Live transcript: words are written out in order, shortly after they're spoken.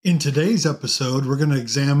In today's episode, we're going to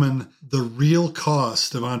examine the real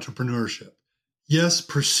cost of entrepreneurship. Yes,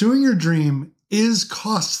 pursuing your dream is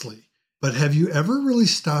costly, but have you ever really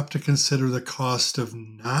stopped to consider the cost of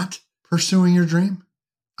not pursuing your dream?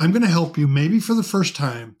 I'm going to help you, maybe for the first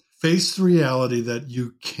time, face the reality that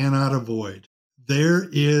you cannot avoid. There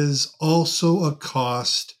is also a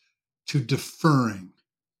cost to deferring.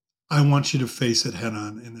 I want you to face it head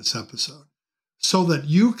on in this episode, so that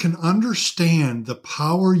you can understand the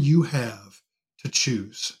power you have to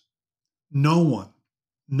choose. No one,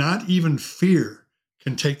 not even fear,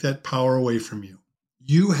 can take that power away from you.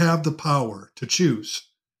 You have the power to choose.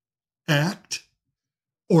 Act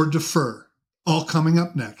or defer. All coming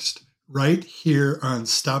up next, right here on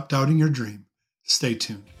Stop Doubting Your Dream. Stay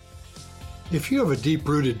tuned. If you have a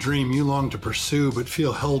deep-rooted dream you long to pursue but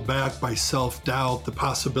feel held back by self-doubt, the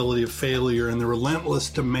possibility of failure, and the relentless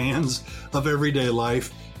demands of everyday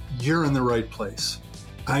life, you're in the right place.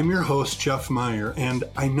 I'm your host, Jeff Meyer, and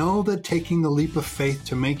I know that taking the leap of faith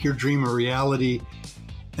to make your dream a reality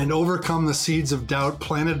and overcome the seeds of doubt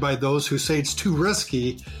planted by those who say it's too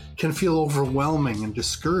risky can feel overwhelming and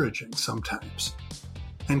discouraging sometimes,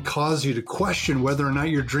 and cause you to question whether or not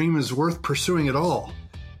your dream is worth pursuing at all.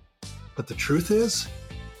 But the truth is,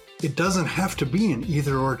 it doesn't have to be an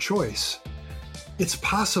either-or choice. It's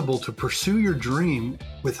possible to pursue your dream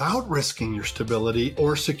without risking your stability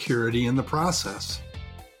or security in the process.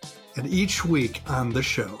 And each week on the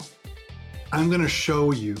show, I'm going to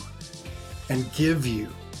show you and give you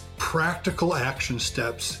practical action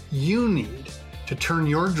steps you need to turn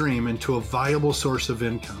your dream into a viable source of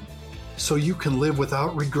income so you can live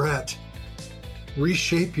without regret,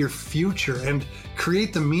 reshape your future, and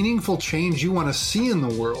create the meaningful change you want to see in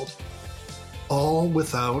the world, all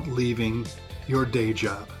without leaving your day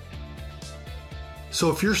job.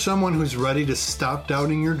 So if you're someone who's ready to stop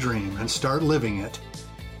doubting your dream and start living it,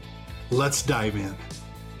 let's dive in.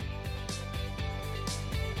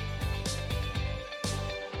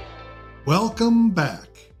 Welcome back.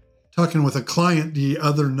 Talking with a client the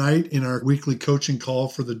other night in our weekly coaching call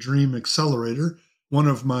for the Dream Accelerator, one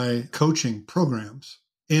of my coaching programs.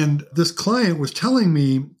 And this client was telling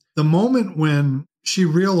me the moment when she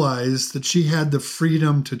realized that she had the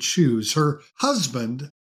freedom to choose. Her husband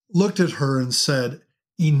looked at her and said,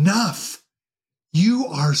 "Enough. You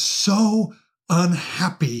are so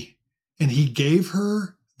unhappy." And he gave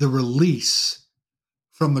her the release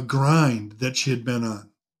from the grind that she had been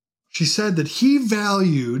on. She said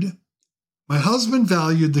that my husband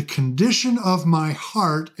valued the condition of my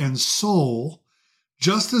heart and soul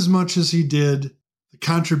just as much as he did the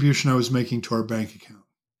contribution I was making to our bank account.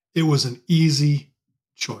 It was an easy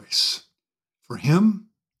choice for him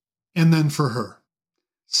and then for her.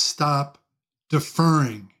 "Stop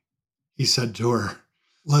deferring," he said to her.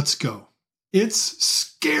 "Let's go." It's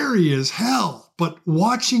scary as hell, but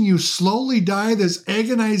watching you slowly die this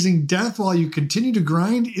agonizing death while you continue to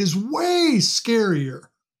grind is way scarier.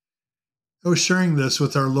 I was sharing this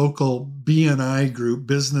with our local BNI group,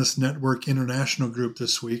 Business Network International group,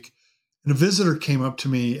 this week. And a visitor came up to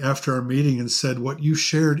me after our meeting and said, "What you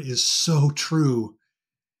shared is so true."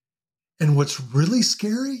 And what's really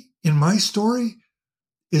scary in my story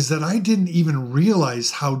is that I didn't even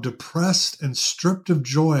realize how depressed and stripped of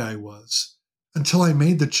joy I was until I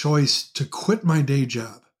made the choice to quit my day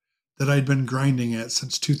job that I'd been grinding at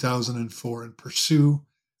since 2004 and pursue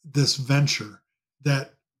this venture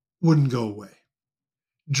that wouldn't go away.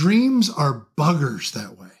 Dreams are buggers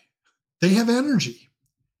that way. They have energy.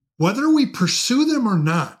 Whether we pursue them or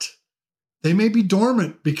not, they may be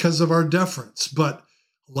dormant because of our deference, but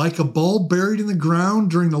like a bulb buried in the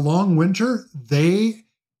ground during the long winter, they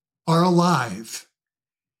are alive.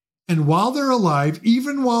 And while they're alive,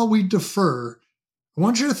 even while we defer, I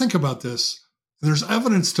want you to think about this. And there's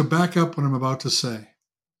evidence to back up what I'm about to say.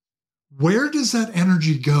 Where does that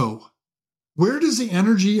energy go? Where does the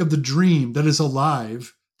energy of the dream that is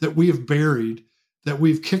alive, that we have buried, that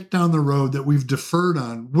we've kicked down the road, that we've deferred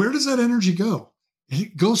on, where does that energy go?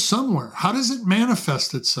 It goes somewhere. How does it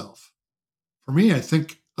manifest itself? For me, I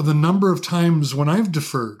think of the number of times when I've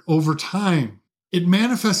deferred over time. It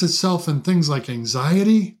manifests itself in things like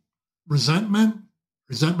anxiety, resentment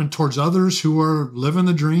towards others who are living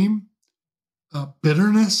the dream,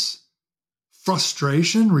 bitterness,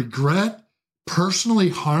 frustration, regret, personally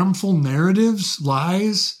harmful narratives,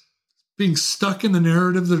 lies, being stuck in the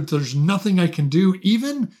narrative that there's nothing I can do,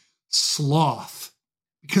 even sloth,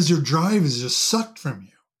 because your drive is just sucked from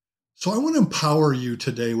you. So I want to empower you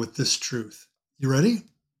today with this truth. You ready?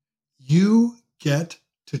 You get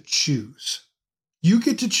to choose. You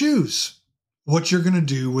get to choose what you're going to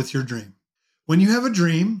do with your dream. When you have a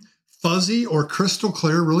dream, fuzzy or crystal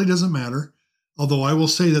clear really doesn't matter. Although I will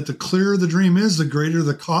say that the clearer the dream is, the greater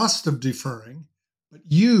the cost of deferring. But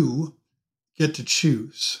you get to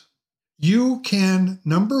choose. You can,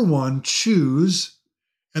 number one, choose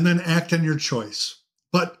and then act on your choice.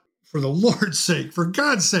 But for the Lord's sake, for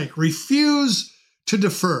God's sake, refuse to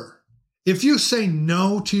defer. If you say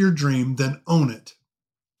no to your dream, then own it.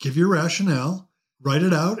 Give your rationale, write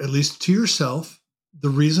it out, at least to yourself, the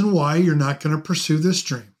reason why you're not going to pursue this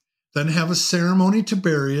dream. Then have a ceremony to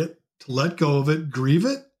bury it, to let go of it, grieve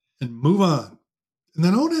it, and move on. And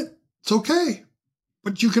then own it. It's okay.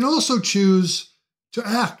 But you can also choose to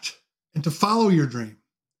act and to follow your dream.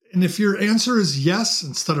 And if your answer is yes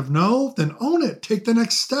instead of no, then own it. Take the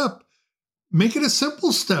next step. Make it a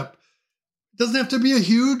simple step. It doesn't have to be a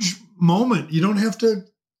huge moment. You don't have to,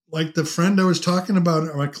 like the friend I was talking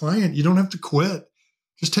about, my client, you don't have to quit.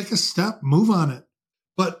 Just take a step, move on it.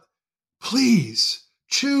 But please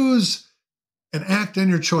choose and act on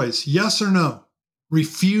your choice. Yes or no.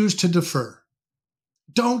 Refuse to defer.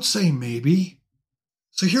 Don't say maybe.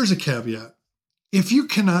 So here's a caveat. If you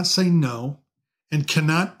cannot say no and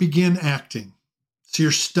cannot begin acting, so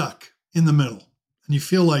you're stuck in the middle and you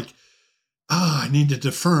feel like, I need to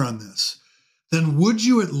defer on this, then would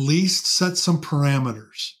you at least set some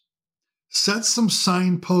parameters? Set some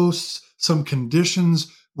signposts, some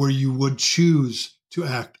conditions where you would choose to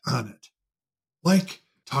act on it. Like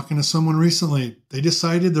talking to someone recently, they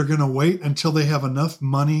decided they're going to wait until they have enough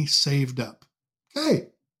money saved up. Okay,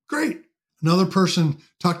 great. Another person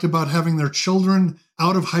talked about having their children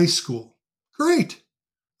out of high school. Great.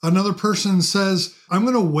 Another person says, I'm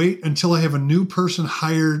going to wait until I have a new person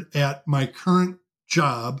hired at my current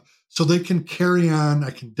job so they can carry on. I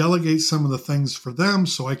can delegate some of the things for them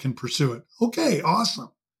so I can pursue it. Okay, awesome.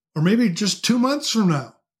 Or maybe just 2 months from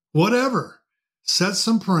now, whatever. Set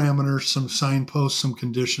some parameters, some signposts, some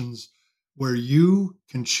conditions where you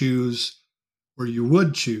can choose, where you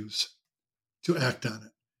would choose to act on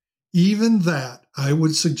it. Even that, I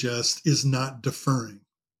would suggest, is not deferring.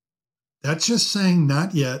 That's just saying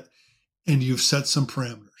not yet, and you've set some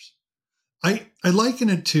parameters. I liken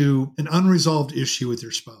it to an unresolved issue with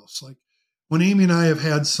your spouse. Like when Amy and I have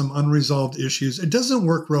had some unresolved issues, it doesn't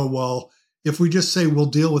work real well if we just say we'll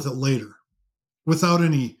deal with it later without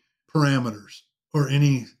any parameters or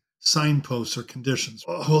any signposts or conditions.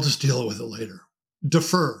 Oh, we'll just deal with it later.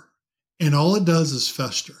 Defer. And all it does is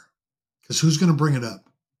fester. Because who's going to bring it up?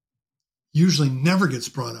 Usually never gets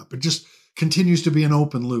brought up. It just continues to be an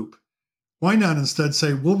open loop. Why not instead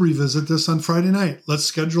say, we'll revisit this on Friday night. Let's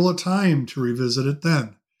schedule a time to revisit it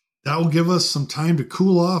then. That will give us some time to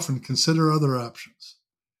cool off and consider other options.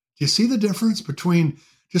 Do you see the difference between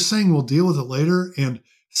just saying we'll deal with it later and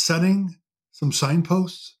setting some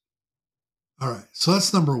signposts? All right, so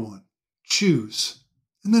that's number one. Choose,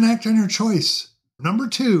 and then act on your choice. Number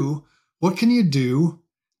two, what can you do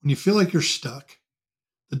when you feel like you're stuck?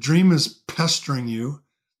 The dream is pestering you,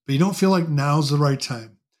 but you don't feel like now's the right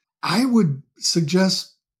time. I would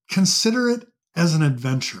suggest consider it as an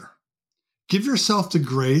adventure. Give yourself the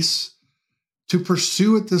grace to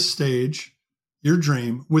pursue at this stage your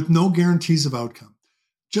dream with no guarantees of outcome.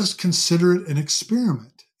 Just consider it an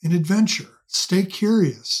experiment, an adventure. Stay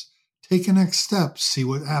curious. Take a next step. See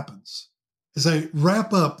what happens. As I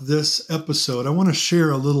wrap up this episode, I want to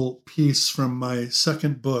share a little piece from my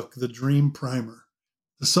second book, The Dream Primer.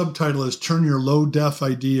 The subtitle is Turn Your Low-Def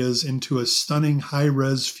Ideas into a Stunning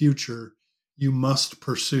High-Res Future You Must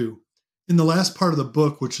Pursue. In the last part of the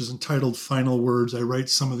book, which is entitled Final Words, I write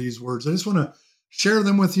some of these words. I just want to share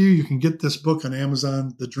them with you. You can get this book on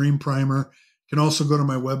Amazon, The Dream Primer. You can also go to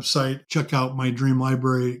my website, check out my dream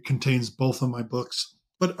library. It contains both of my books.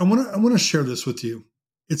 But I want to share this with you.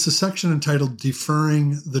 It's a section entitled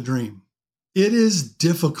Deferring the Dream. It is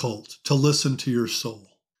difficult to listen to your soul.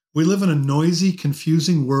 We live in a noisy,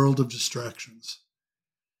 confusing world of distractions.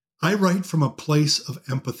 I write from a place of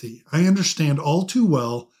empathy. I understand all too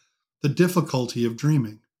well the difficulty of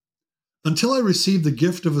dreaming. Until I received the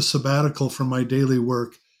gift of a sabbatical from my daily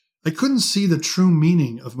work, I couldn't see the true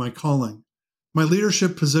meaning of my calling. My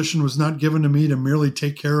leadership position was not given to me to merely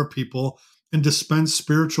take care of people and dispense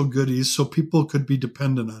spiritual goodies so people could be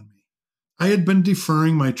dependent on me. I had been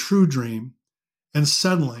deferring my true dream and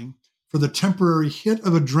settling for the temporary hit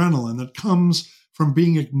of adrenaline that comes from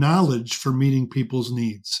being acknowledged for meeting people's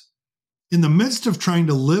needs. In the midst of trying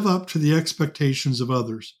to live up to the expectations of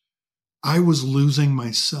others, I was losing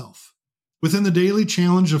myself. Within the daily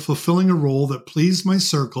challenge of fulfilling a role that pleased my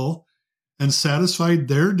circle and satisfied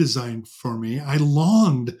their design for me, I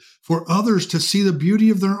longed for others to see the beauty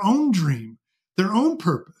of their own dream, their own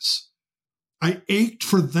purpose. I ached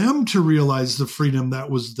for them to realize the freedom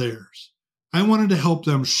that was theirs. I wanted to help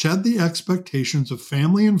them shed the expectations of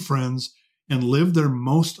family and friends and live their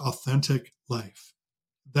most authentic life.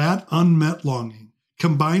 That unmet longing,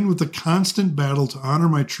 combined with the constant battle to honor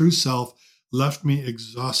my true self, left me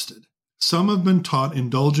exhausted. Some have been taught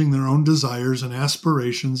indulging their own desires and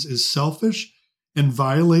aspirations is selfish and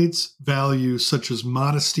violates values such as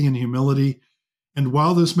modesty and humility. And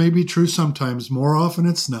while this may be true sometimes, more often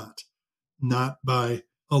it's not by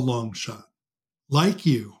a long shot. Like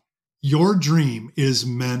you, your dream is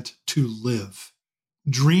meant to live.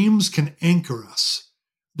 Dreams can anchor us.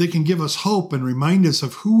 They can give us hope and remind us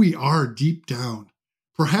of who we are deep down.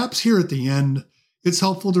 Perhaps here at the end, it's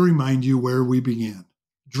helpful to remind you where we began.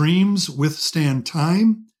 Dreams withstand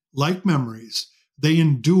time like memories. They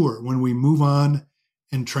endure when we move on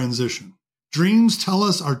and transition. Dreams tell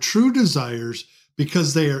us our true desires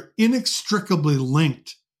because they are inextricably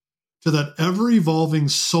linked to that ever-evolving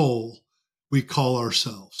soul we call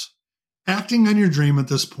ourselves. Acting on your dream at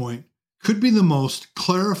this point could be the most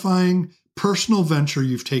clarifying personal venture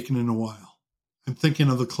you've taken in a while. I'm thinking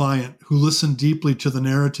of the client who listened deeply to the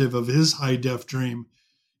narrative of his high-def dream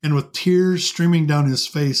and with tears streaming down his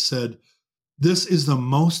face said, "This is the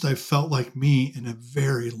most I've felt like me in a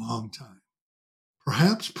very long time."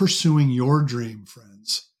 Perhaps pursuing your dream,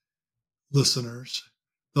 friends, listeners,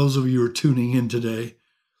 those of you who are tuning in today,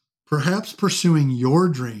 perhaps pursuing your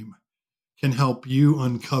dream can help you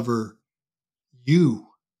uncover you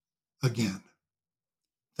again.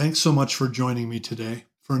 Thanks so much for joining me today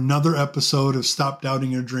for another episode of Stop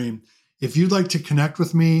Doubting Your Dream. If you'd like to connect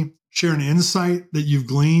with me, share an insight that you've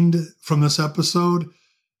gleaned from this episode,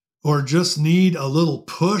 or just need a little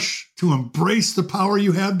push to embrace the power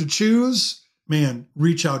you have to choose, man,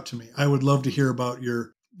 reach out to me. I would love to hear about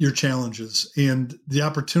your challenges and the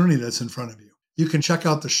opportunity that's in front of you. You can check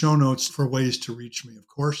out the show notes for ways to reach me, of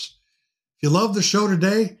course. If you love the show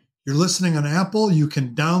today, you're listening on Apple, you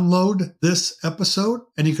can download this episode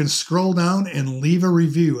and you can scroll down and leave a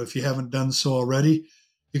review if you haven't done so already.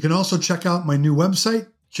 You can also check out my new website,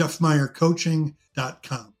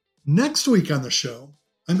 jeffmeyercoaching.com. Next week on the show,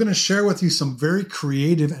 I'm going to share with you some very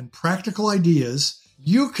creative and practical ideas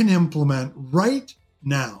you can implement right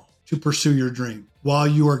now to pursue your dream while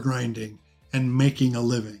you are grinding and making a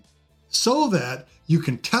living, so that you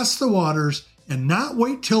can test the waters and not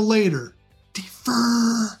wait till later.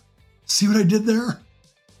 Defer. See what I did there?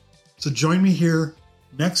 So join me here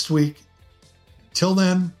next week. Till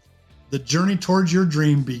then, the journey towards your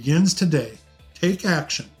dream begins today. Take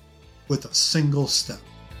action with a single step.